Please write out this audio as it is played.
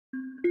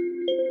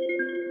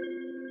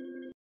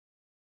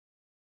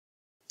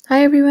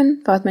Hi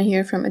everyone, Fatma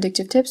here from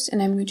Addictive Tips,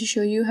 and I'm going to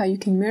show you how you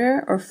can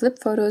mirror or flip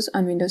photos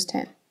on Windows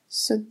 10.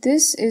 So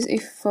this is a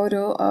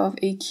photo of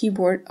a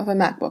keyboard of a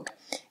MacBook,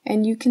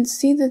 and you can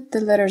see that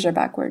the letters are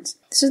backwards.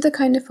 This is the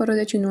kind of photo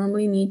that you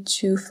normally need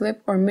to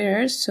flip or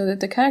mirror so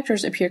that the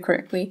characters appear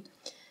correctly.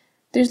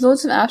 There's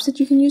loads of apps that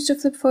you can use to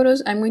flip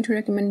photos. I'm going to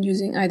recommend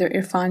using either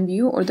Irfan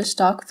View or the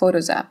Stock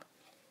Photos app.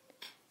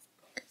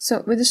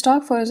 So with the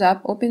Stock Photos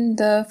app, open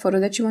the photo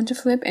that you want to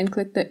flip and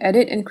click the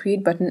Edit and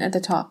Create button at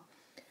the top.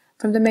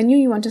 From the menu,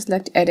 you want to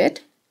select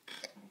Edit.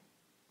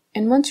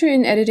 And once you're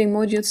in editing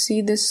mode, you'll see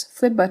this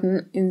flip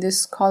button in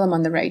this column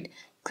on the right.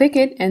 Click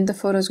it and the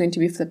photo is going to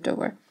be flipped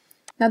over.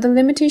 Now the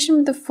limitation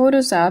with the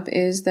Photos app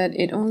is that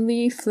it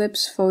only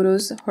flips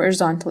photos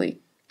horizontally.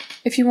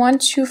 If you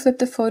want to flip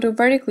the photo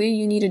vertically,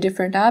 you need a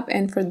different app,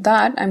 and for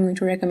that I'm going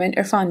to recommend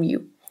Irfan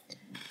View.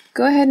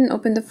 Go ahead and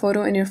open the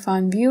photo in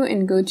Irfan View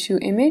and go to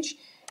Image,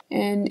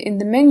 and in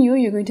the menu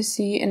you're going to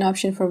see an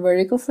option for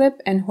vertical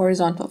flip and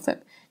horizontal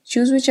flip.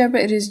 Choose whichever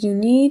it is you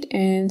need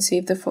and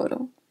save the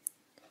photo.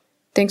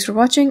 Thanks for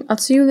watching. I'll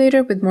see you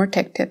later with more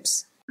tech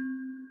tips.